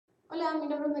Hola, mi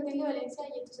nombre es Matilde Valencia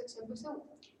y esto es sección PSU.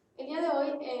 El día de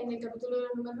hoy, en el capítulo de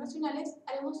los números racionales,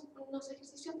 haremos unos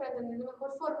ejercicios para entender de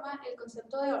mejor forma el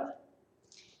concepto de orden.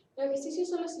 Los ejercicios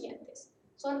son los siguientes.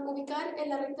 Son ubicar en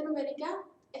la recta numérica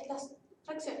estas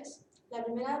fracciones. La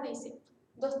primera dice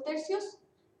 2/3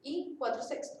 y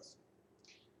 4/6.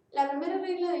 La primera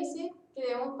regla dice que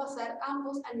debemos pasar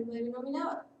ambos al mismo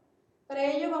denominador. Para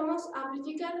ello vamos a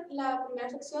amplificar la primera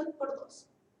fracción por 2.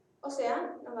 O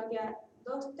sea, nos va a quedar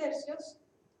 2/3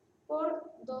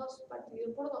 por 2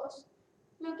 partido por 2,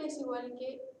 lo que es igual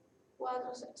que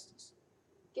 4/6,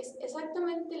 que es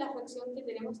exactamente la fracción que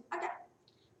tenemos acá.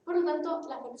 Por lo tanto,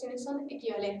 las fracciones son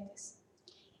equivalentes.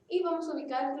 Y vamos a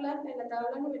ubicarlas en la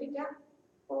tabla numérica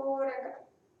por acá.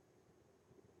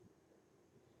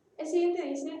 El siguiente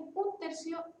dice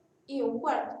 1/3 y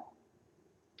 1/4.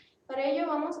 Para ello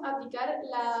vamos a aplicar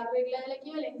la regla de la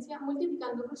equivalencia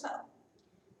multiplicando cruzado.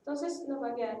 Entonces nos va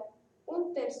a quedar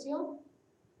 1/3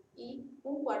 y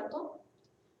 1/4.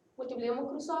 Multiplicamos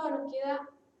cruzado, nos queda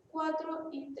 4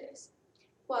 y 3.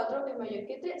 4 es mayor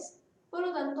que 3. Por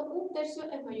lo tanto, 1/3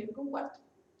 es mayor que 1/4.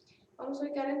 Vamos a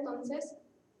ubicar entonces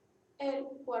el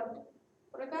cuarto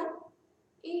por acá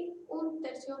y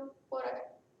 1/3 por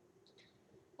acá.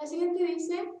 La siguiente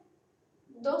dice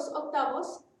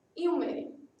 2/8 y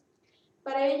 1/2.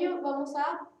 Para ello vamos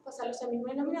a pasarlos al mismo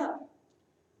denominador.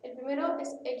 El primero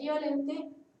es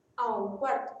equivalente a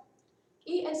 1/4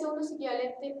 y el segundo es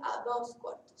equivalente a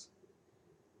 2/4.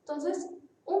 Entonces,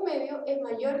 1/2 es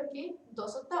mayor que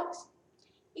 2/8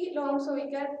 y lo vamos a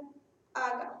ubicar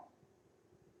acá.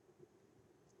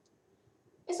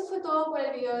 Eso fue todo por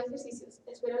el video de ejercicios.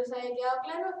 Espero les haya quedado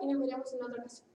claro y nos veremos en otra ocasión.